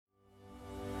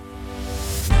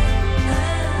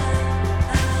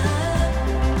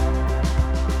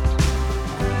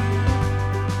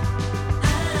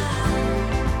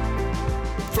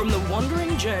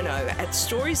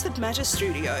Stories That Matter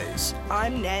Studios.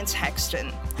 I'm Nance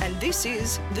Haxton, and this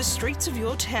is The Streets of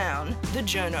Your Town, the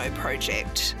Journo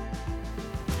Project.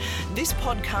 This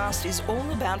podcast is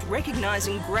all about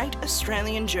recognising great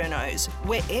Australian journos,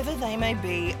 wherever they may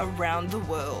be around the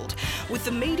world. With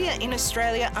the media in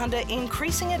Australia under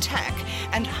increasing attack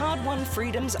and hard-won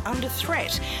freedoms under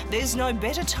threat, there's no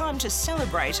better time to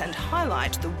celebrate and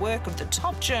highlight the work of the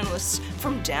top journalists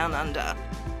from down under.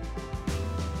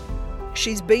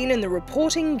 She's been in the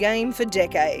reporting game for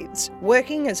decades,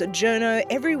 working as a journo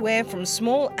everywhere from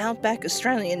small outback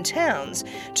Australian towns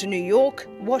to New York,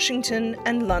 Washington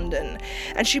and London.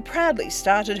 And she proudly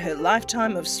started her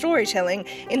lifetime of storytelling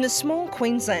in the small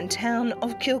Queensland town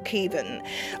of Kilkivan.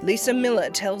 Lisa Millar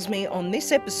tells me on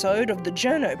this episode of the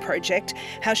Journo Project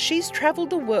how she's travelled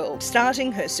the world,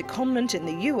 starting her secondment in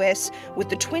the US with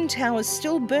the Twin Towers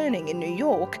still burning in New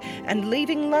York and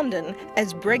leaving London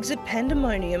as Brexit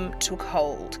pandemonium took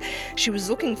hold. She was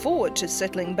looking forward to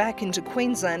settling back into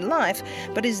Queensland life,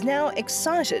 but is now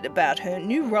excited about her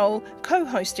new role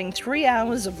co-hosting 3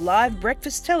 hours of live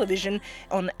breakfast television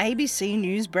on ABC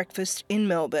News Breakfast in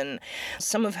Melbourne.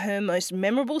 Some of her most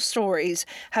memorable stories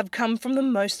have come from the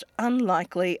most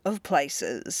unlikely of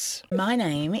places. My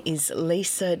name is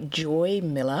Lisa Joy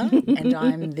Millar and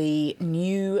I'm the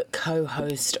new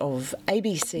co-host of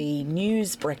ABC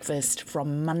News Breakfast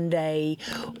from Monday,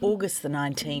 August the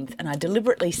 19th. And I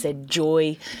deliberately said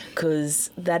joy because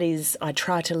I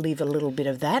try to live a little bit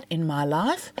of that in my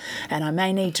life, and I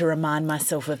may need to remind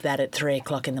myself of that at 3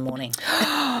 o'clock in the morning.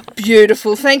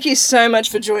 Beautiful. Thank you so much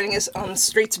for joining us on the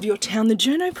Streets of Your Town, the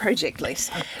Journo Project,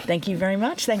 Lisa. Thank you very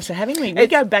much. Thanks for having me. We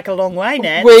go back a long way,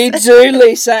 Nat. We do,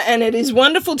 Lisa, and it is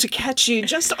wonderful to catch you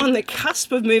just on the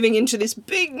cusp of moving into this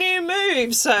big new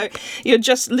move. So you're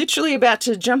just literally about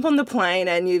to jump on the plane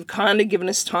and you've kind of given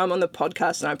us time on the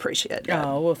podcast, and I appreciate that.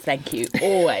 Oh, well, thank you.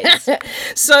 Always.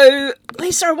 So,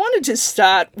 Lisa, I wanted to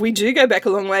start, we do go back a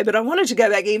long way, but I wanted to go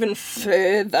back even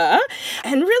further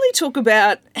and really talk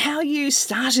about how you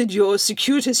started your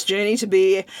circuitous journey to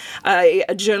be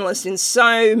a journalist in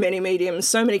so many mediums,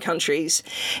 so many countries,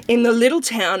 in the little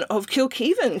town of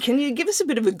Kilkivan. Can you give us a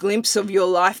bit of a glimpse of your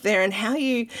life there and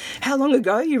how long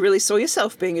ago you really saw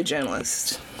yourself being a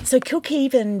journalist? So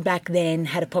Kilkivan back then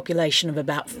had a population of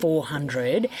about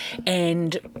 400,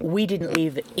 and we didn't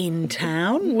live in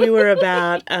town. We were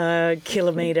about a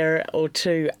kilometre or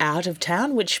two out of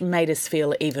town, which made us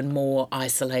feel even more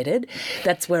isolated.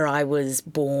 That's where I was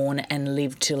born and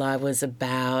lived till I was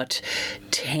about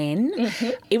 10. Mm-hmm.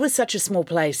 It was such a small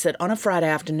place that on a Friday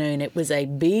afternoon it was a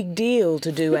big deal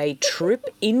to do a trip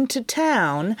into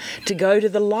town to go to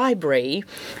the library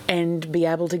and be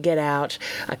able to get out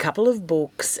a couple of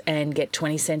books and get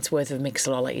 20 cents worth of mixed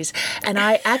lollies. And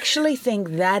I actually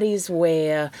think that is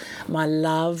where my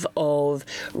love of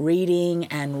reading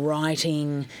and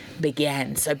writing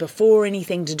began. So before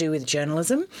anything to do with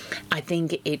journalism, I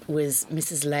think it was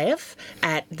Mrs. Leff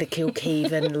at the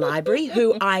Kilkivan Library,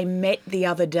 who I met the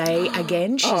other day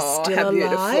again. She's still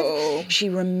alive. Beautiful. She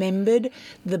remembered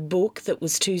the book that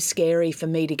was too scary for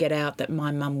me to get out that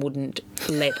my mum wouldn't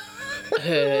let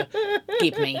her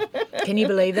give me. Can you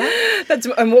believe that?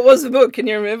 And what was the book? Can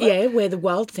you remember? Yeah, Where the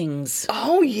Wild Things.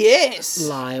 Oh yes.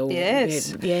 Lie.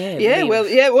 Yes. Yeah.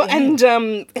 Well. And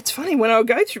it's funny when I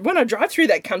drive through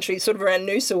that country, sort of around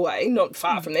Noosa Way, not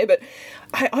far from there, but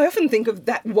I often think of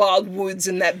that wild woods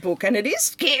in that book, and it is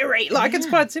scary. Like it's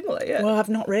quite similar. Yeah. Well, I've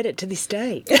not read it to this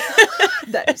day.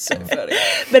 That is so funny.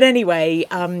 But anyway,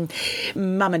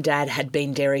 Mum and Dad had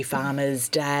been dairy farmers.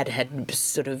 Dad had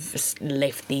sort of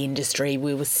left the industry.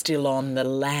 We were still on the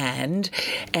land.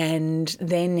 And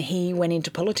then he went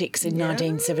into politics in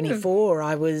 1974.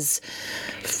 I was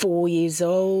 4 years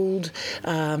old.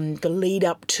 The lead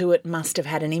up to it must have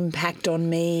had an impact on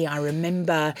me. I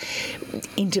remember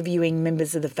interviewing members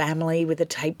of the family with a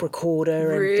tape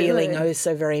recorder and feeling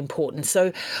so very important.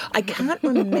 So I can't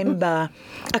remember.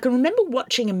 I can remember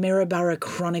watching a Maryborough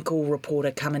Chronicle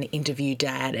reporter come and interview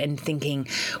Dad and thinking,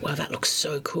 wow, that looks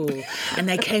so cool. And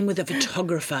they came with a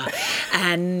photographer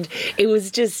and it was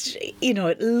just,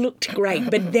 it looked great.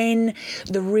 But then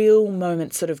the real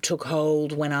moment sort of took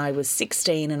hold when I was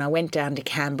 16 and I went down to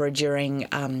Canberra during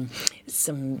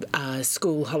some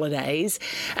school holidays,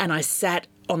 and I sat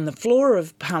on the floor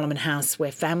of Parliament House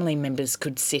where family members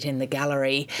could sit in the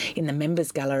gallery, in the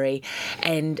members' gallery.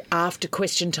 And after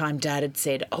question time, Dad had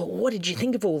said, "Oh, what did you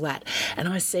think of all that?" And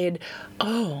I said,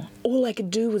 "Oh, all I could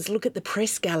do was look at the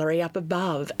press gallery up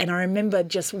above." And I remember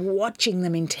just watching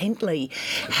them intently,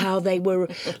 how they were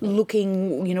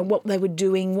looking, you know, what they were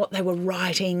doing, what they were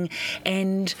writing.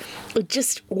 And it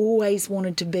just always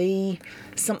wanted to be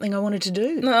something I wanted to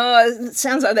do. Oh, it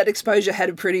sounds like that exposure had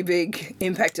a pretty big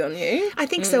impact on you. I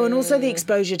think so, and also the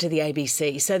exposure to the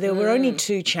ABC. So there were only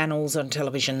 2 channels on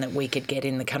television that we could get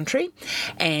in the country,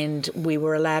 and we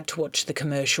were allowed to watch the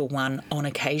commercial one on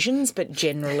occasions, but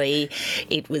generally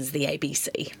it was the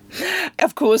ABC.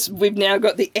 Of course, we've now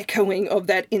got the echoing of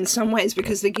that in some ways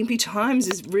because the Gympie Times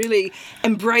has really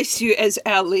embraced you as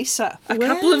our Lisa a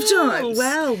couple of times.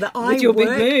 Well,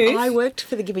 I worked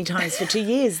for the Gympie Times for 2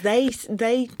 years. They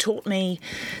taught me,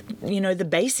 you know, the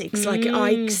basics. Like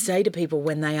I say to people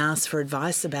when they ask for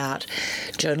advice about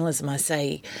journalism, I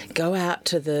say, go out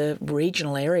to the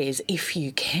regional areas if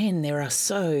you can. There are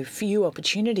so few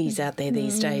opportunities out there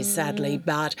these days, sadly.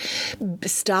 But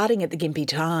starting at the Gympie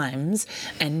Times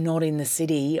and not in the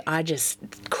city, I just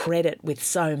credit with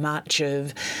so much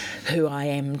of who I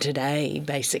am today,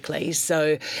 basically.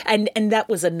 So, and that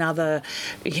was another,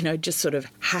 you know, just sort of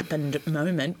happened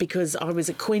moment because I was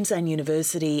at Queensland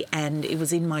University and it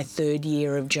was in my 3rd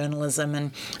year of journalism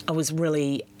and I was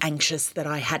really anxious that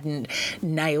I hadn't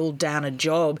nailed down a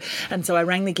job. And so I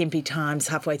rang the Gympie Times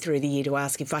halfway through the year to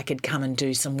ask if I could come and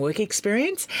do some work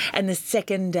experience. And the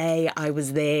second day I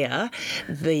was there,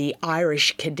 the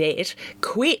Irish cadet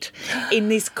quit in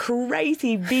this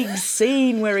crazy big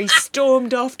scene where he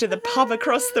stormed off to the pub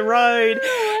across the road.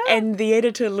 And the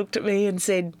editor looked at me and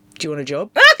said, "Do you want a job?"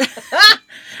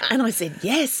 And I said,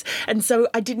 yes. And so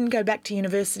I didn't go back to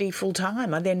university full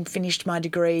time. I then finished my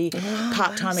degree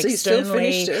part-time so externally. You still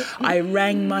finished it. I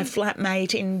rang my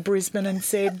flatmate in Brisbane and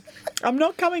said, "I'm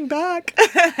not coming back."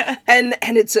 And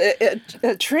it's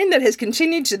a trend that has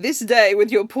continued to this day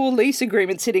with your poor lease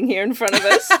agreement sitting here in front of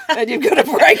us and you've got to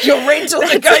break your rental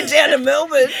to go down to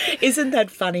Melbourne. Isn't that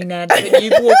funny, Nat, that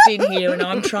you've walked in here and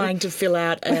I'm trying to fill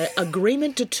out an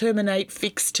agreement to terminate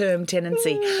fixed-term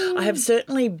tenancy. I have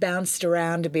certainly bounced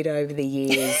around a bit over the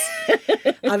years.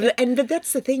 But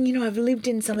that's the thing, you know, I've lived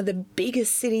in some of the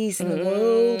biggest cities in the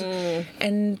world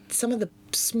and some of the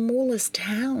smallest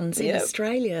towns in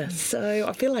Australia. So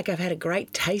I feel like I've had a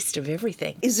great taste of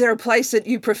everything. Is Is there a place that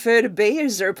you prefer to be?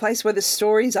 Is there a place where the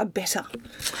stories are better?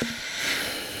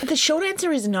 The short answer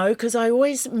is no, because I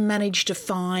always manage to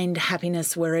find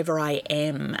happiness wherever I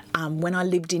am. When I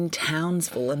lived in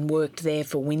Townsville and worked there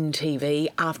for Win TV,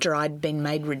 after I'd been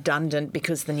made redundant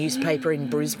because the newspaper in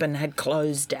Brisbane had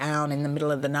closed down in the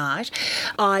middle of the night,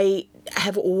 I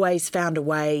have always found a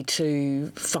way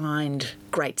to find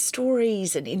great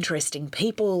stories and interesting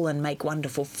people and make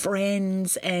wonderful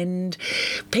friends. And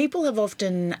people have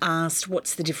often asked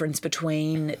what's the difference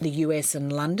between the US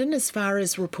and London as far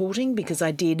as reporting, because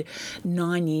I did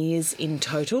 9 years in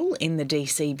total in the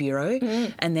DC Bureau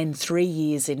and then 3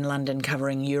 years in London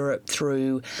covering Europe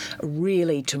through a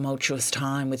really tumultuous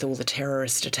time with all the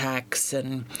terrorist attacks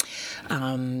and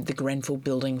the Grenfell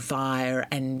building fire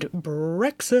and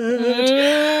Brexit.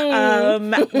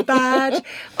 But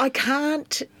I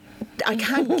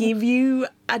can't give you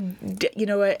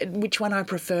which one I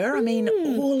prefer. I mean,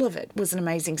 all of it was an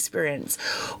amazing experience.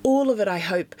 All of it, I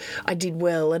hope I did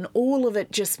well, and all of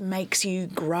it just makes you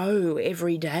grow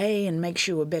every day and makes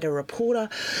you a better reporter.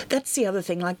 That's the other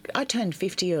thing. Like, I turned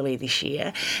 50 early this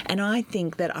year, and I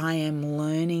think that I am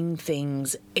learning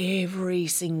things every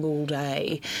single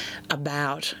day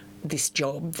about this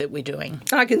job that we're doing.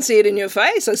 I can see it in your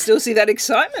face. I still see that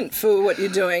excitement for what you're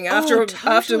doing after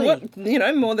what,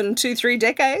 more than 2-3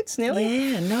 decades nearly.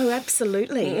 Yeah, no,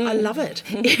 absolutely. I love it.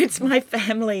 It's my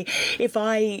family. If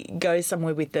I go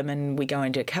somewhere with them and we go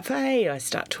into a cafe, I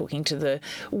start talking to the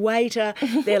waiter,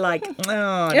 they're like,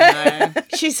 "Oh no,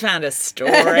 she's found a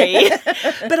story."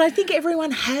 But I think everyone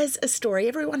has a story.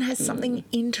 Everyone has something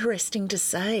interesting to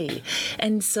say.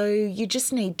 And so you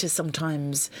just need to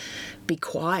sometimes be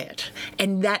quiet.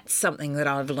 And that's something that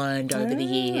I've learned over the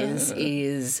years,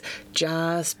 is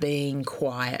just being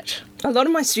quiet. A lot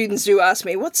of my students do ask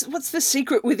me, what's the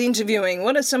secret with interviewing?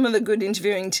 What are some of the good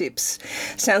interviewing tips?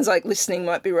 Sounds like listening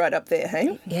might be right up there,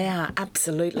 hey? Yeah,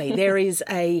 absolutely. There is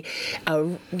a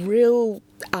real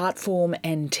art form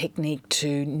and technique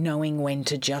to knowing when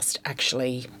to just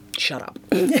actually shut up.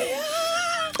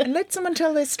 And let someone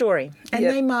tell their story. And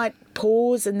they might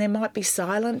pause and there might be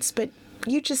silence, but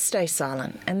you just stay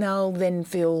silent, and they'll then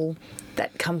feel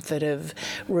that comfort of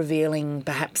revealing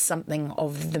perhaps something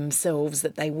of themselves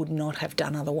that they would not have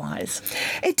done otherwise.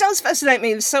 It does fascinate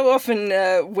me so often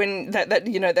when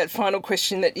that final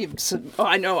question that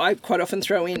I know I quite often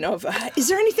throw in of, is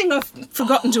there anything I've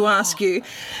forgotten to ask you? And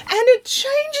it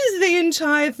changes the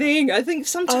entire thing. I think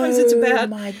sometimes it's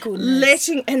about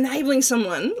enabling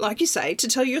someone, like you say, to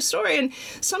tell your story. And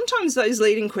sometimes those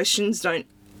leading questions don't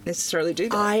necessarily do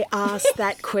that. I ask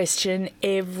that question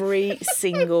every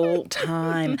single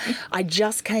time. I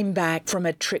just came back from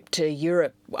a trip to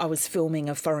Europe. I was filming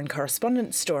a foreign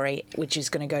correspondent story, which is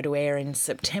going to go to air in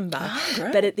September. Oh,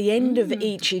 great. But at the end of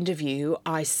each interview,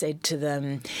 I said to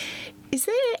them, is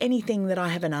there anything that I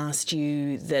haven't asked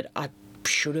you that I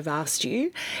should have asked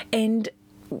you? And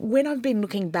when I've been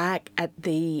looking back at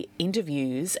the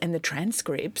interviews and the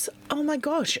transcripts, oh my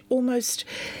gosh, almost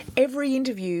every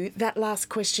interview, that last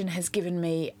question has given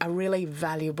me a really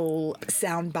valuable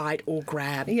soundbite or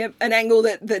grab. Yep, an angle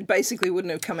that basically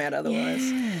wouldn't have come out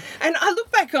otherwise. Yeah. And I look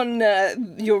back on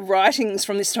your writings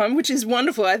from this time, which is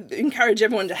wonderful. I encourage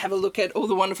everyone to have a look at all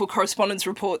the wonderful correspondence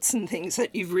reports and things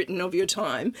that you've written of your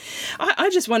time. I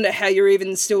just wonder how you're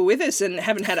even still with us and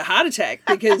haven't had a heart attack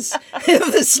because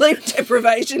of the sleep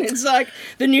deprivation. It's like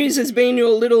the news has been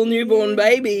your little newborn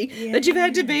baby that you've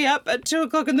had to be up at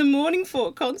 2:00 in the morning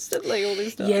for constantly all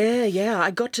this time. Yeah.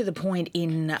 I got to the point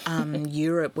in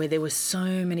Europe where there were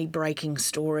so many breaking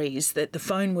stories that the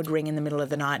phone would ring in the middle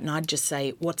of the night and I'd just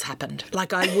say, what's happened?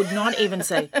 Like I would not even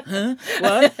say, huh?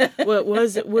 What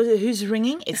was it? Who's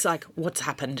ringing? It's like, what's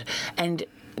happened? And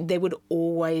there would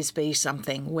always be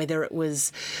something, whether it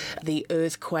was the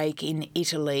earthquake in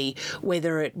Italy,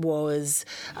 whether it was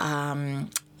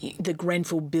the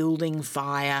Grenfell building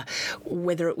fire,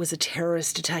 whether it was a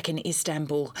terrorist attack in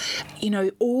Istanbul,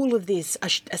 all of this,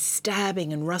 a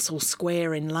stabbing in Russell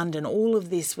Square in London, all of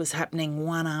this was happening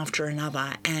one after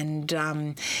another. And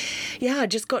I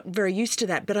just got very used to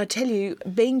that. But I tell you,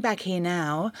 being back here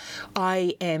now,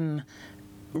 I am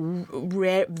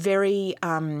very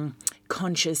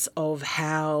conscious of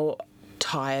how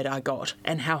tired I got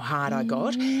and how hard I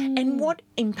got and what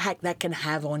impact that can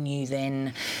have on you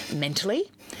then mentally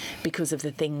because of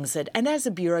the things that, and as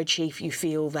a bureau chief you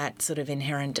feel that sort of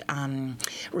inherent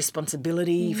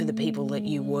responsibility for the people that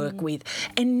you work with,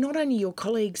 and not only your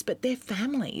colleagues but their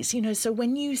families, so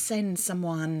when you send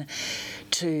someone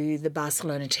to the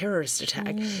Barcelona terrorist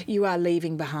attack, you are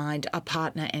leaving behind a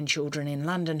partner and children in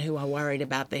London who are worried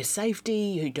about their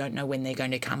safety, who don't know when they're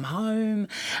going to come home,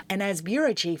 and as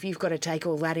bureau chief you've got to take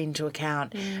all that into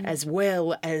account as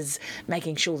well as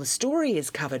making sure the story is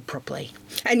covered properly.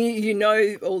 And you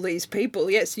know all these people,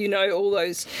 yes, all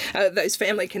those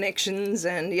family connections,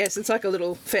 and yes, it's like a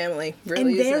little family, really.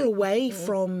 And they're away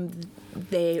from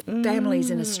their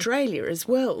families in Australia as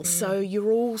well. So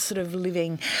you're all sort of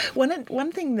living.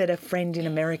 One thing that an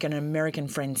American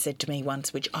friend said to me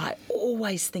once, which I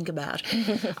always think about,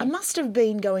 I must have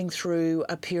been going through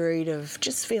a period of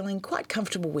just feeling quite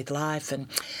comfortable with life. And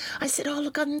I said, oh,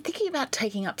 look, I'm thinking about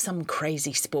taking up some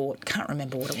crazy sport. Can't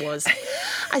remember what it was.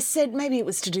 I said, maybe it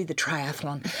was to do the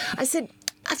triathlon. I said,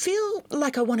 I feel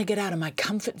like I want to get out of my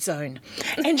comfort zone.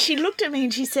 And she looked at me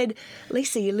and she said,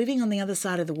 Lisa, you're living on the other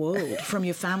side of the world from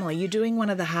your family. You're doing one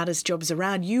of the hardest jobs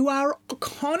around. You are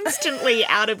constantly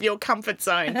out of your comfort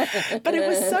zone. But it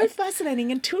was so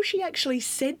fascinating until she actually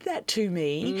said that to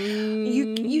me.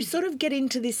 You sort of get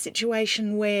into this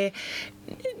situation where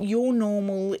your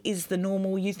normal is the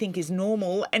normal you think is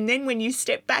normal. And then when you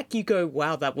step back, you go,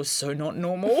 wow, that was so not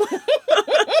normal.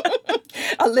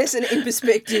 A lesson in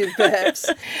perspective, perhaps.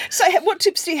 So what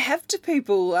tips do you have to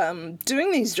people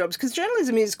doing these jobs? Because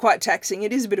journalism is quite taxing.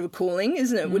 It is a bit of a calling,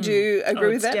 isn't it? Would you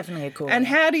agree with that? It's definitely a calling. And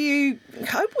how do you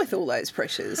cope with all those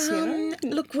pressures?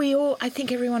 Look, I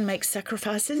think everyone makes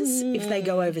sacrifices if they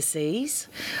go overseas.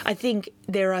 I think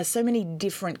there are so many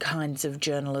different kinds of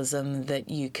journalism that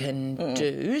you can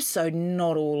do, so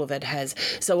not all of it has.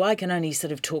 So I can only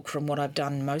sort of talk from what I've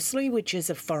done mostly, which is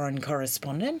a foreign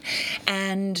correspondent.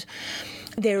 And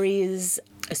there is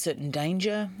a certain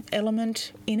danger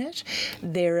element in it.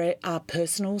 There are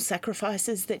personal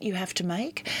sacrifices that you have to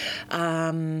make.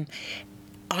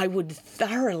 I would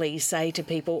thoroughly say to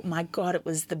people, my God, it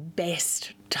was the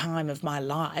best time of my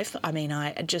life. I mean,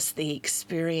 just the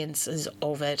experiences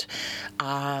of it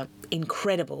are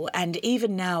incredible. And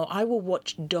even now, I will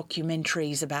watch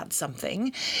documentaries about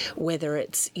something, whether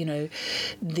it's,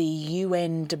 the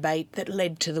UN debate that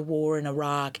led to the war in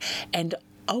Iraq, and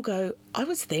I'll go, I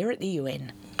was there at the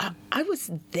UN. I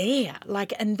was there.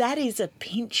 And that is a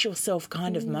pinch yourself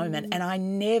kind of moment. And I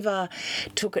never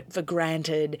took it for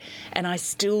granted, and I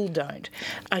still don't.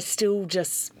 I still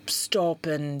just stop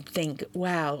and think,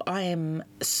 wow, I am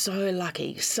so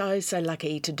lucky, so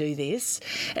lucky to do this,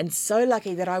 and so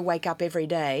lucky that I wake up every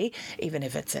day, even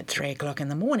if it's at 3:00 in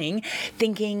the morning,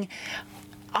 thinking,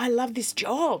 I love this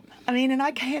job. I mean, and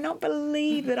I cannot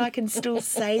believe that I can still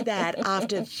say that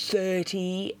after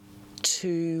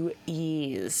 32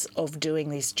 years of doing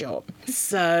this job.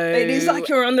 So it is like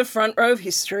you're on the front row of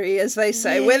history, as they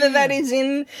say, whether that is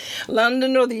in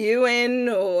London or the UN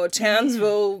or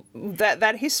Townsville.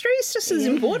 That history is just as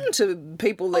important to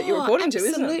people that you're reporting to,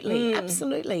 isn't it?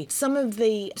 Absolutely. Some of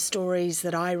the stories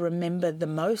that I remember the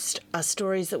most are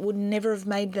stories that would never have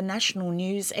made the national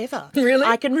news ever. Really?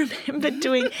 I can remember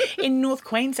doing, in North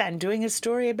Queensland, doing a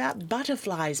story about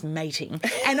butterflies mating.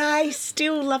 And I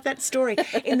still love that story.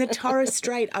 In the Torres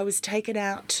Strait, I was taken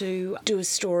out to do a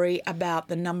story about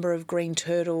the number of green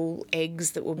turtle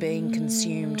eggs that were being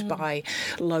consumed by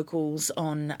locals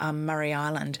on Murray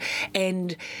Island.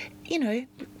 And, you know,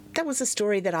 that was a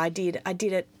story that I did. I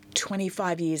did it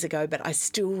 25 years ago, but I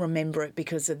still remember it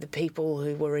because of the people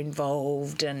who were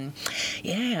involved, and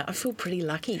yeah, I feel pretty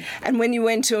lucky. And when you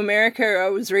went to America, I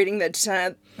was reading that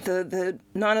the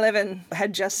 9/11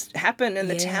 had just happened and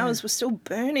the towers were still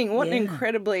burning. What an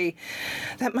incredibly...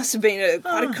 That must have been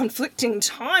quite a conflicting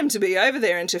time to be over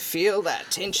there and to feel that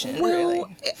tension, really.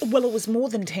 Well, it was more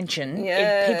than tension.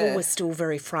 Yeah. People were still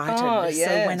very frightened. Oh, yes.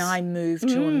 So when I moved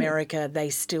to America, they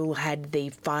still had the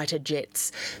fighter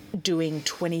jets doing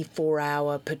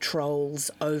 24-hour patrols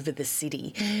over the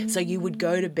city. So you would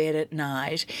go to bed at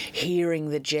night hearing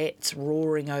the jets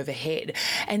roaring overhead.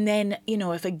 And then, you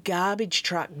know, if a garbage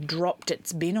truck dropped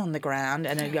its bin on the ground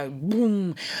and it'd go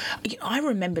boom. I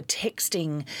remember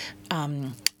texting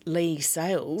Lee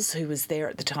Sales, who was there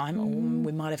at the time. Oh,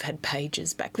 we might have had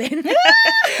pages back then.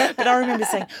 But I remember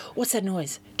saying, what's that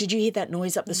noise? Did you hear that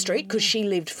noise up the street? Because she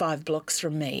lived 5 blocks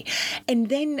from me. And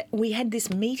then we had this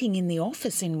meeting in the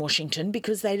office in Washington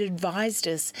because they'd advised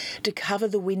us to cover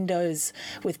the windows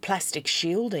with plastic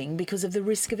shielding because of the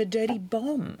risk of a dirty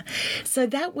bomb. So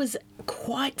that was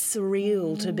quite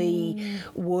surreal to be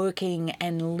working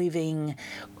and living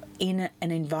in an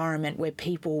environment where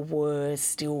people were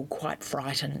still quite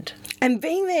frightened. And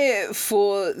being there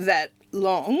for that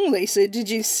long, Lisa,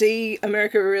 did you see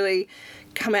America really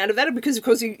come out of that? Because, of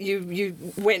course, you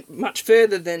went much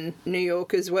further than New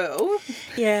York as well.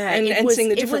 Yeah. And seeing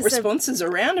the different responses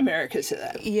around America to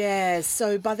that. Yeah.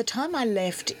 So by the time I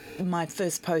left my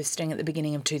first posting at the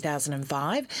beginning of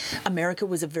 2005, America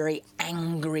was a very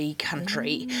angry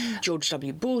country. George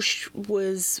W. Bush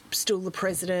was still the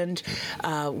president.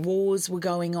 Wars were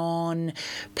going on.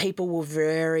 People were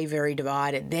very, very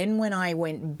divided. Then when I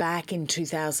went back in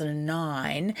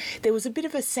 2009, there was a bit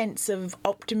of a sense of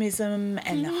optimism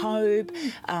and hope.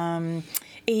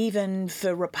 Even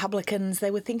for Republicans, they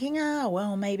were thinking,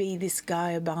 well, maybe this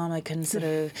guy Obama can sort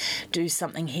of do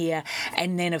something here.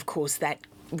 And then, of course, that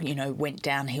went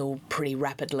downhill pretty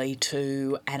rapidly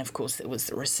too. And of course there was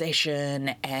the recession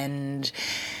and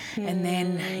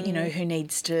then, who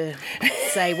needs to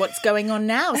say what's going on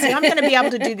now? See, I'm going to be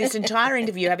able to do this entire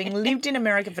interview having lived in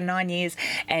America for 9 years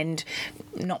and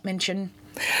not mention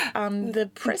the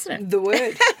president. The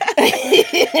word.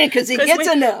 Because he gets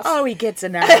enough. Oh, he gets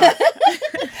enough.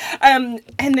 And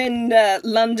then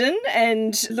London,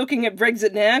 and looking at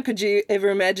Brexit now, could you ever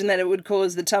imagine that it would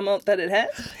cause the tumult that it has?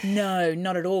 No,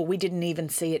 not at all. We didn't even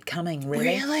see it coming, really.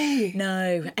 Really?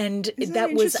 No. And Isn't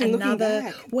that was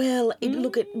another... Well,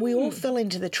 we all fell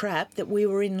into the trap that we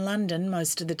were in London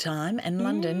most of the time, and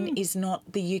London is not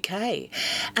the UK.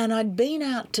 And I'd been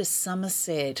out to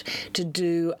Somerset to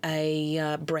do a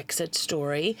Brexit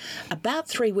story about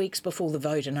 3 weeks before the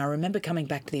vote, and I remember coming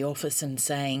back to the office and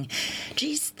saying,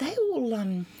 geez, they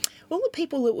all the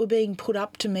people that were being put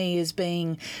up to me as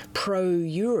being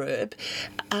pro-Europe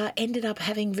ended up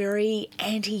having very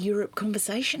anti-Europe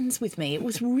conversations with me. It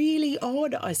was really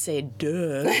odd. I said,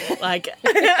 duh.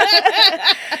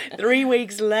 3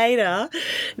 weeks later,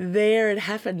 there it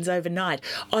happens overnight.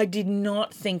 I did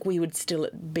not think we would still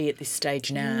be at this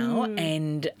stage now,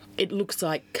 and it looks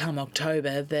like come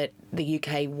October that the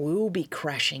UK will be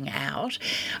crashing out.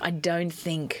 I don't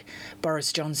think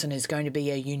Boris Johnson is going to be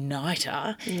a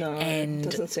uniter. No. and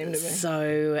doesn't seem to be.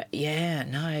 So, yeah,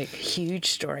 no,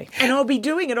 huge story. And I'll be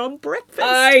doing it on breakfast.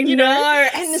 I know.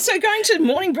 And so going to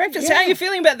morning breakfast, how are you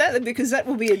feeling about that? Because that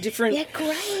will be a different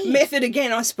method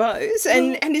again, I suppose.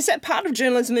 And is that part of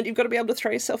journalism, that you've got to be able to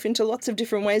throw yourself into lots of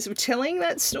different ways of telling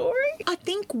that story? I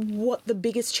think what the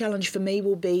biggest challenge for me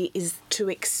will be is to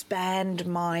expand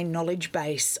my knowledge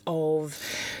base of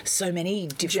so many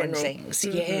different things.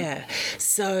 Yeah.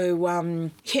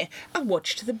 So, I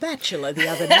watched The Bachelor the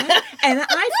other night and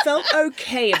I felt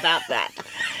okay about that.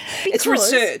 It's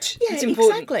research. Yeah, it's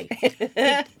important.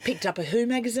 Exactly. Picked up a Who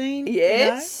magazine.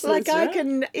 Yes. You know?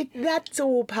 Like that's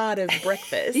all part of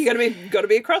breakfast. You got to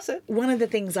be across it. One of the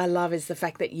things I love is the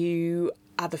fact that you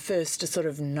are the first to sort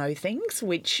of know things,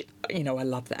 which, I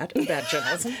love that about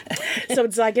journalism. So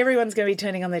it's like everyone's going to be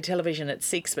turning on their television at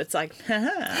 6, but it's like,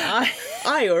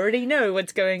 I already know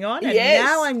what's going on, and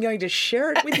now I'm going to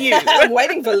share it with you. I'm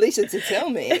waiting for Lisa to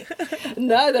tell me.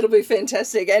 No, that'll be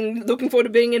fantastic. And looking forward to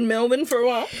being in Melbourne for a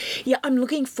while. Yeah, I'm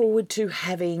looking forward to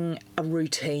having a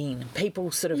routine.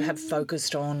 People sort of have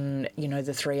focused on,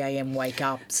 the 3 a.m.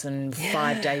 wake-ups and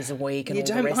 5 days a week and all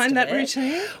the rest of it. You don't mind that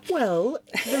routine? Well,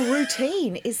 the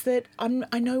routine is that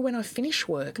I know when I finish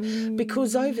work,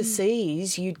 because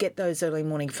overseas you'd get those early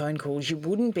morning phone calls. You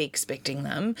wouldn't be expecting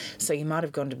them, so you might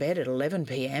have gone to bed at 11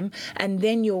 p.m. and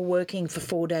then you're working for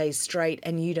 4 days straight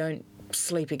and you don't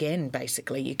sleep again,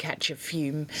 basically. You catch a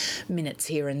few minutes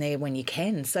here and there when you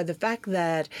can. So the fact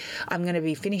that I'm going to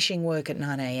be finishing work at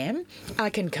 9 a.m, I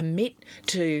can commit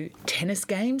to tennis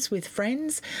games with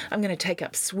friends. I'm going to take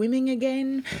up swimming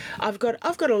again. I've got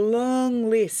a long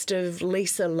list of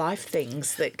Lisa life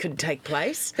things that could take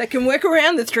place. That can work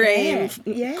around the 3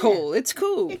 a.m. call. It's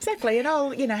cool. Exactly. And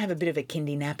I'll, have a bit of a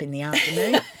kindy nap in the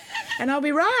afternoon. And I'll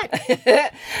be right.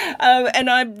 And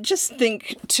I just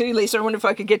think too, Lisa, I wonder if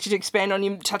I could get you to expand on,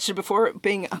 you touched it before, it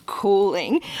being a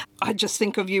calling. I just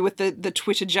think of you with the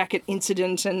Twitter jacket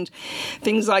incident and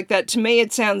things like that. To me,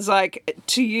 it sounds like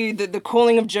to you that the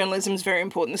calling of journalism is very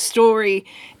important. The story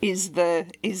is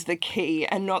the key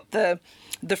and not the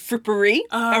frippery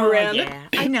around it.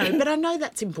 I know, but I know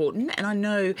that's important, and I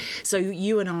know, so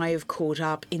you and I have caught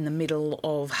up in the middle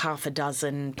of half a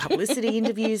dozen publicity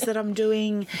interviews that I'm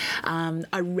doing.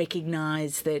 I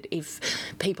recognise that if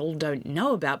people don't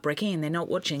know about Brekkie and they're not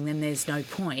watching, then there's no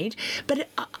point. But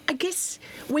I guess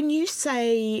when you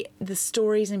say the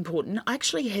story is important, I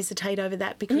actually hesitate over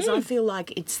that because I feel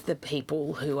like it's the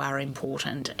people who are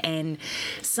important, and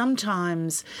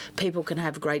sometimes people can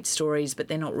have great stories but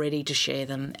they're not ready to share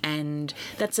them, and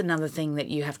that's another thing that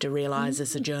you have to realise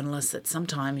as a journalist, that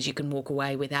sometimes you can walk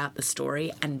away without the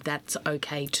story and that's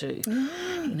okay too.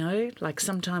 Like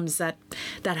sometimes that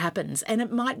happens, and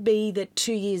it might be that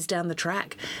 2 years down the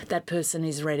track that person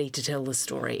is ready to tell the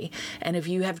story, and if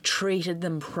you have treated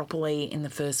them properly in the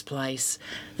first place,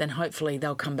 then hopefully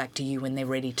they'll come back to you when they're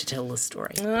ready to tell the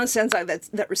story. It sounds like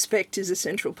that respect is a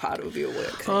central part of your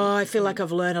work. I feel like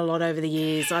I've learned a lot over the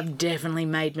years. I've definitely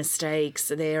made mistakes.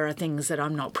 There are things that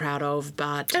I'm not proud of,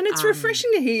 but... And it's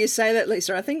refreshing to hear you say that,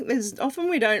 Lisa. I think often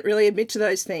we don't really admit to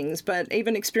those things, but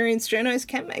even experienced journos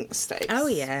can make mistakes. Oh,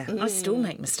 yeah. I still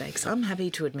make mistakes. I'm happy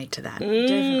to admit to that,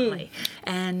 definitely.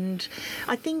 And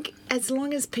I think as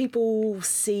long as people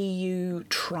see you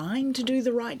trying to do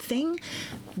the right thing,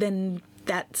 then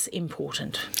that's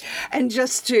important. And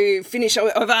just to finish,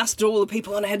 I've asked all the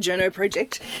people on our Journo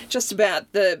Project just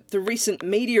about the recent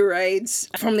media raids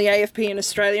from the AFP in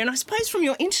Australia, and I suppose from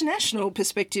your international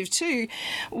perspective too,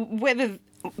 whether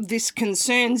this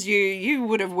concerns you. You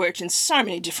would have worked in so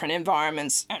many different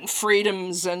environments and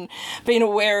freedoms and been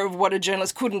aware of what a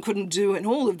journalist could and couldn't do in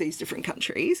all of these different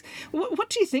countries. What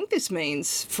do you think this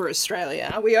means for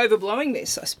Australia? Are we overblowing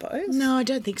this, I suppose? No, I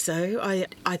don't think so.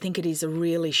 I think it is a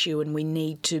real issue and we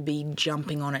need to be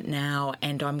jumping on it now,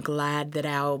 and I'm glad that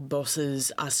our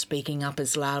bosses are speaking up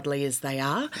as loudly as they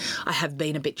are. I have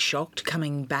been a bit shocked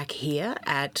coming back here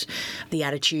at the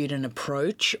attitude and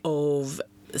approach of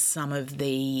some of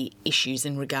the issues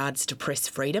in regards to press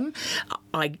freedom.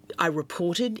 I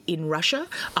reported in Russia.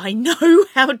 I know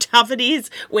how tough it is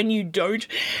when you don't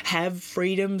have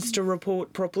freedoms to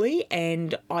report properly,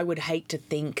 and I would hate to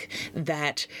think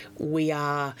that we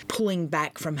are pulling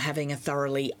back from having a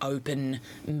thoroughly open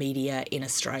media in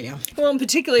Australia. Well, and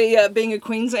particularly being a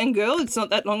Queensland girl, it's not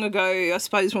that long ago, I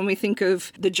suppose, when we think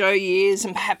of the Joe years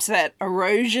and perhaps that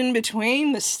erosion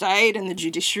between the state and the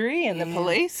judiciary and the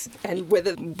police, and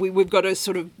whether we've got to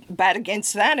sort of bat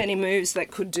against that, any moves that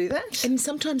could do that. And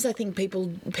sometimes I think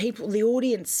people, the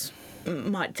audience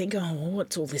might think, oh,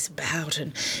 what's all this about?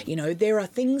 And, there are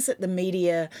things that the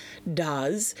media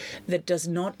does that does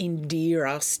not endear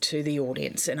us to the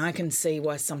audience. And I can see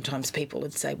why sometimes people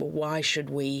would say, well, why should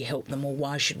we help them, or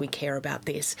why should we care about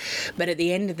this? But at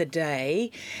the end of the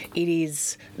day, it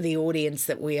is the audience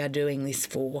that we are doing this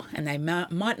for. And they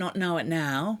might not know it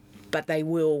now, but they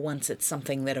will once it's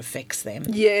something that affects them.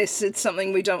 Yes, it's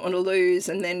something we don't want to lose,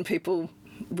 and then people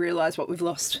realise what we've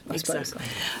lost, I suppose. Exactly.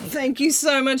 Thank you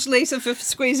so much, Lisa, for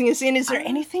squeezing us in. Is there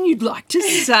anything you'd like to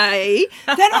say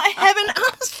that I haven't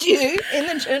asked you in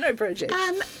the Journo Project?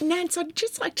 Nance, I'd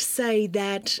just like to say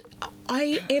that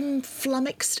I am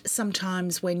flummoxed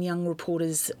sometimes when young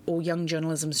reporters or young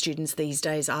journalism students these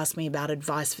days ask me about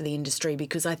advice for the industry,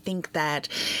 because I think that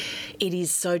it is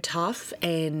so tough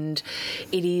and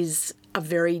it is a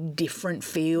very different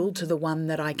field to the one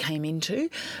that I came into.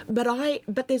 But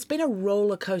there's been a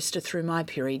roller coaster through my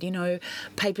period.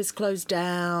 Papers closed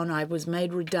down, I was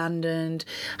made redundant,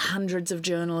 hundreds of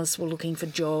journalists were looking for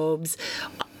jobs.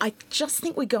 I just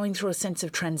think we're going through a sense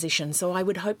of transition, so I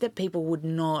would hope that people would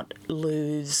not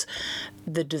lose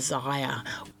the desire.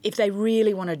 If they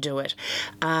really want to do it,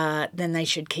 then they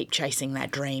should keep chasing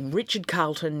that dream. Richard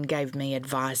Carlton gave me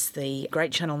advice, the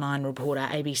great Channel 9 reporter,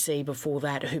 ABC before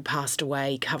that, who passed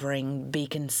away covering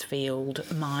Beaconsfield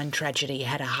mine tragedy,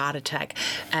 had a heart attack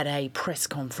at a press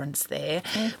conference there.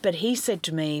 But he said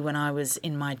to me when I was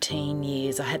in my teen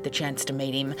years, I had the chance to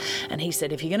meet him, and he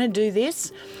said, if you're going to do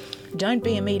this, don't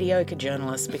be a mediocre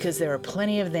journalist, because there are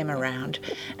plenty of them around.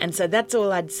 And so that's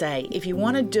all I'd say. If you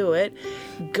want to do it,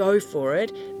 go for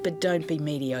it, but don't be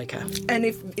mediocre. And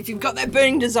if you've got that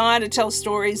burning desire to tell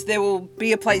stories, there will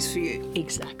be a place for you.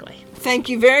 Exactly. Thank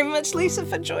you very much, Lisa,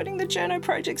 for joining the Journo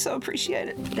Project. So appreciate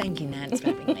it. Thank you, Nance, for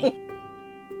having me.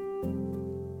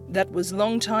 That was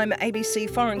longtime ABC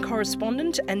foreign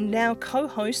correspondent and now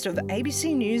co-host of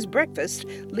ABC News Breakfast,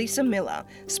 Lisa Millar,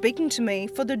 speaking to me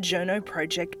for the Journo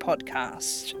Project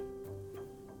podcast.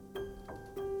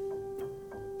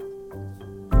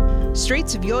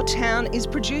 Streets of Your Town is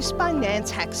produced by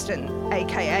Nance Haxton,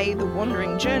 aka The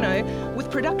Wandering Journo,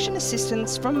 with production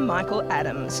assistance from Michael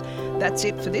Adams. That's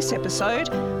it for this episode.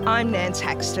 I'm Nance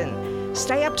Haxton.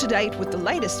 Stay up to date with the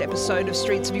latest episode of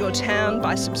Streets of Your Town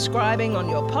by subscribing on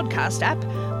your podcast app,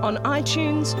 on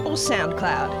iTunes or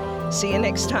SoundCloud. See you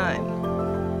next time.